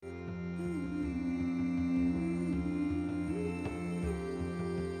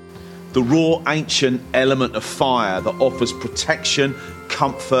the raw ancient element of fire that offers protection,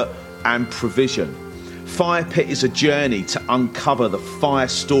 comfort and provision. Fire Pit is a journey to uncover the fire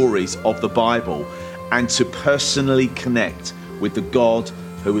stories of the Bible and to personally connect with the God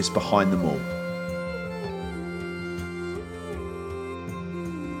who is behind them all.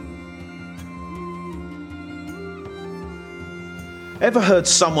 Ever heard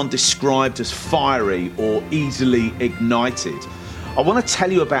someone described as fiery or easily ignited? I want to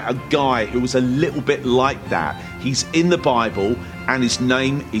tell you about a guy who was a little bit like that. He's in the Bible and his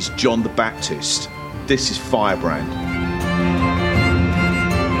name is John the Baptist. This is Firebrand.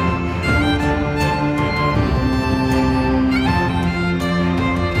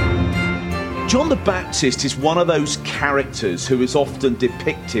 John the Baptist is one of those characters who is often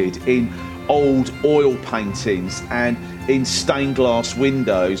depicted in old oil paintings and in stained glass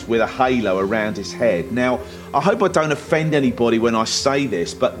windows with a halo around his head. Now, I hope I don't offend anybody when I say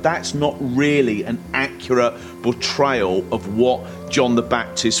this, but that's not really an accurate portrayal of what John the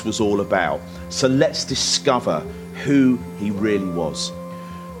Baptist was all about. So let's discover who he really was.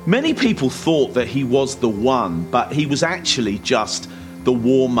 Many people thought that he was the one, but he was actually just the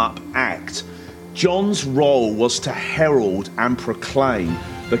warm-up act. John's role was to herald and proclaim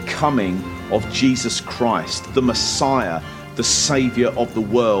the coming of Jesus Christ, the Messiah, the Saviour of the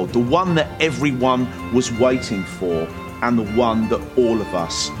world, the one that everyone was waiting for and the one that all of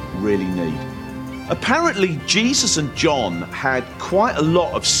us really need. Apparently, Jesus and John had quite a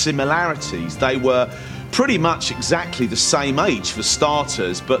lot of similarities. They were pretty much exactly the same age for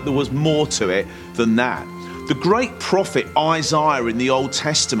starters, but there was more to it than that. The great prophet Isaiah in the Old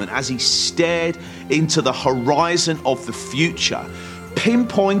Testament, as he stared into the horizon of the future,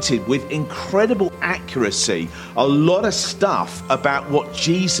 pinpointed with incredible accuracy a lot of stuff about what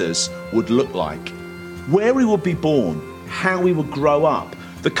Jesus would look like. Where he would be born, how he would grow up,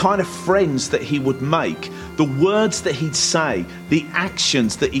 the kind of friends that he would make, the words that he'd say, the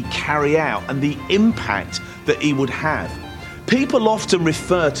actions that he'd carry out, and the impact that he would have. People often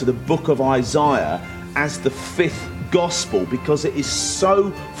refer to the book of Isaiah as the fifth gospel because it is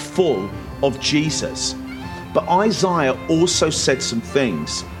so full of Jesus. But Isaiah also said some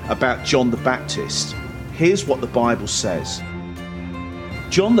things about John the Baptist. Here's what the Bible says.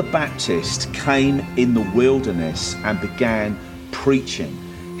 John the Baptist came in the wilderness and began preaching.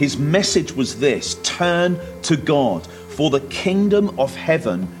 His message was this: turn to God, for the kingdom of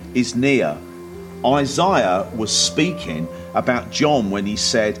heaven is near. Isaiah was speaking about John when he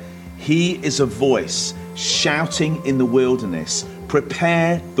said, he is a voice shouting in the wilderness,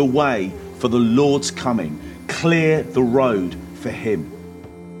 prepare the way for the Lord's coming, clear the road for him.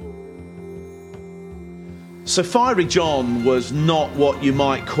 So Fiery John was not what you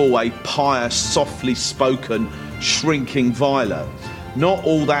might call a pious, softly spoken, shrinking violet. Not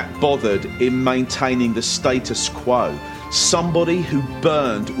all that bothered in maintaining the status quo. Somebody who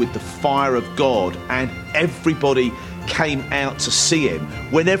burned with the fire of God, and everybody came out to see him.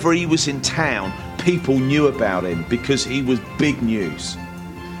 Whenever he was in town, people knew about him because he was big news.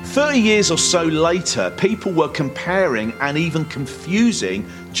 30 years or so later, people were comparing and even confusing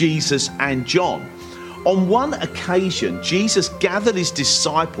Jesus and John. On one occasion, Jesus gathered his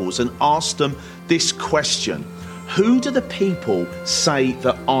disciples and asked them this question: who do the people say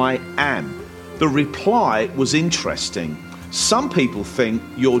that I am? The reply was interesting. Some people think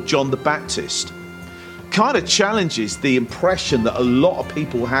you're John the Baptist. Kind of challenges the impression that a lot of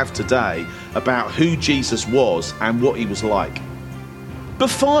people have today about who Jesus was and what he was like. But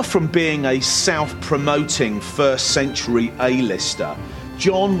far from being a self-promoting first century A-lister,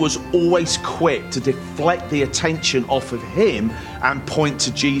 John was always quick to deflect the attention off of him and point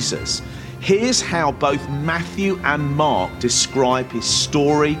to Jesus. Here's how both Matthew and Mark describe his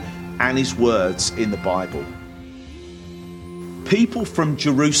story and his words in the Bible. People from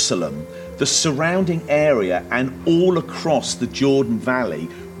Jerusalem, the surrounding area, and all across the Jordan Valley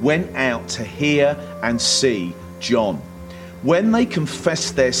went out to hear and see John. When they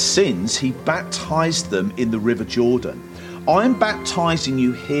confessed their sins, he baptized them in the River Jordan. I'm baptizing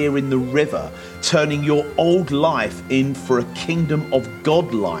you here in the river, turning your old life in for a kingdom of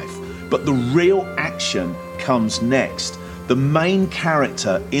God life. But the real action comes next. The main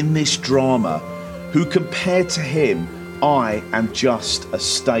character in this drama, who compared to him, I am just a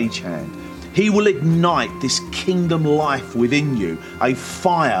stagehand. He will ignite this kingdom life within you, a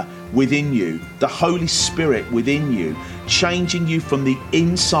fire within you, the Holy Spirit within you, changing you from the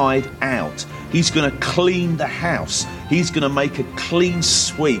inside out. He's going to clean the house. He's going to make a clean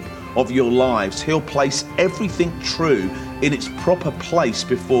sweep of your lives. He'll place everything true in its proper place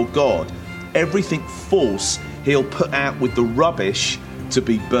before God. Everything false, he'll put out with the rubbish to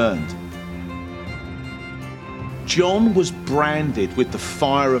be burned. John was branded with the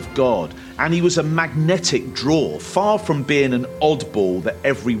fire of God, and he was a magnetic draw. Far from being an oddball that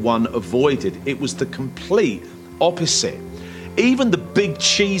everyone avoided, it was the complete opposite. Even the big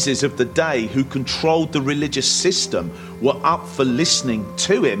cheeses of the day who controlled the religious system were up for listening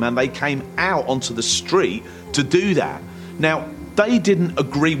to him, and they came out onto the street to do that. Now, they didn't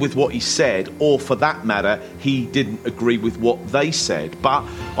agree with what he said, or for that matter, he didn't agree with what they said, but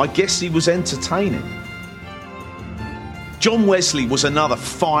I guess he was entertaining. John Wesley was another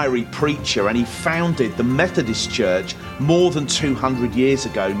fiery preacher, and he founded the Methodist Church more than 200 years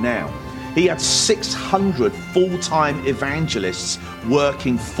ago now. He had 600 full-time evangelists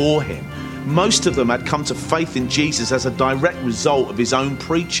working for him. Most of them had come to faith in Jesus as a direct result of his own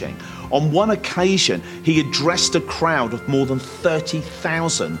preaching. On one occasion, he addressed a crowd of more than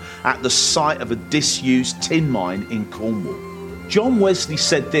 30,000 at the site of a disused tin mine in Cornwall. John Wesley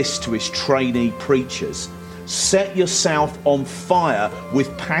said this to his trainee preachers: "Set yourself on fire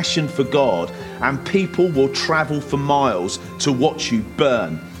with passion for God, and people will travel for miles to watch you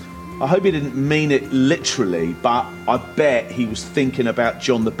burn." I hope he didn't mean it literally, but I bet he was thinking about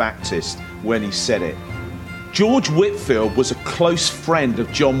John the Baptist when he said it. George Whitefield was a close friend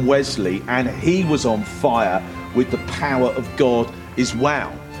of John Wesley, and he was on fire with the power of God as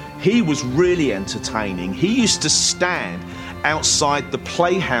well. He was really entertaining. He used to stand outside the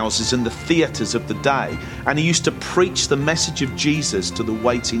playhouses and the theatres of the day, and he used to preach the message of Jesus to the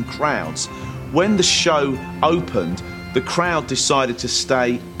waiting crowds. When the show opened, the crowd decided to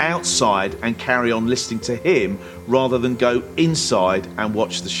stay outside and carry on listening to him rather than go inside and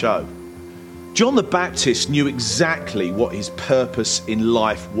watch the show. John the Baptist knew exactly what his purpose in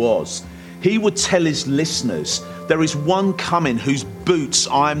life was. He would tell his listeners, "There is one coming whose boots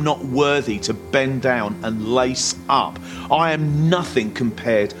I am not worthy to bend down and lace up. I am nothing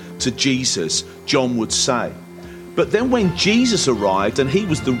compared to Jesus," John would say. But then when Jesus arrived, and he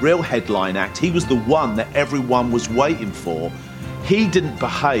was the real headline act, he was the one that everyone was waiting for, he didn't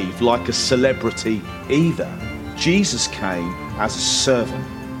behave like a celebrity either. Jesus came as a servant.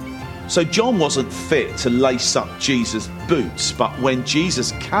 So John wasn't fit to lace up Jesus' boots, but when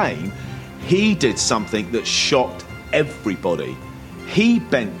Jesus came, he did something that shocked everybody. He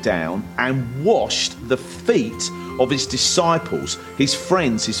bent down and washed the feet of his disciples, his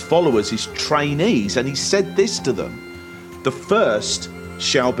friends, his followers, his trainees, and he said this to them: "The first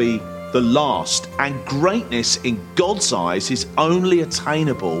shall be the last, and greatness in God's eyes is only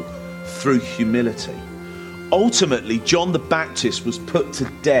attainable through humility." Ultimately, John the Baptist was put to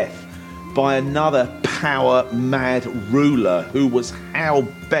death by another power-mad ruler who was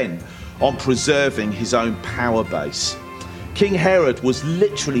hell-bent on preserving his own power base. King Herod was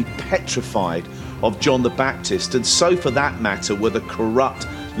literally petrified of John the Baptist, and so for that matter were the corrupt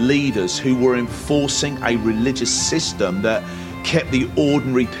leaders who were enforcing a religious system that kept the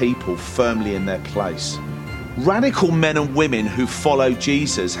ordinary people firmly in their place. Radical men and women who follow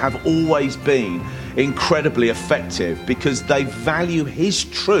Jesus have always been incredibly effective because they value his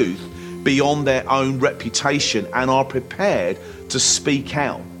truth beyond their own reputation and are prepared to speak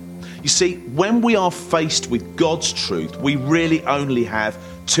out. You see, when we are faced with God's truth, we really only have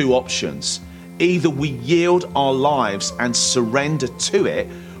two options. Either we yield our lives and surrender to it,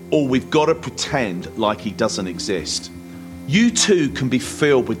 or we've got to pretend like he doesn't exist. You too can be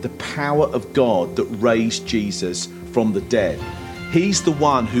filled with the power of God that raised Jesus from the dead. He's the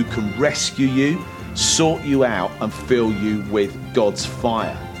one who can rescue you, sort you out, and fill you with God's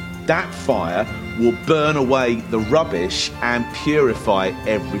fire. That fire will burn away the rubbish and purify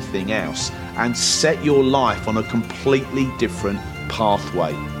everything else and set your life on a completely different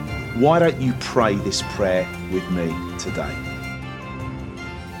pathway. Why don't you pray this prayer with me today?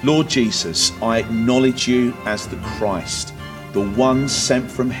 Lord Jesus, I acknowledge you as the Christ, the one sent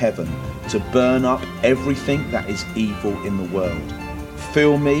from heaven to burn up everything that is evil in the world.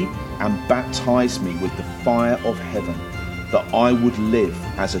 Fill me and baptize me with the fire of heaven, that I would live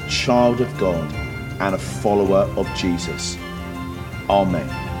as a child of God and a follower of Jesus. Amen.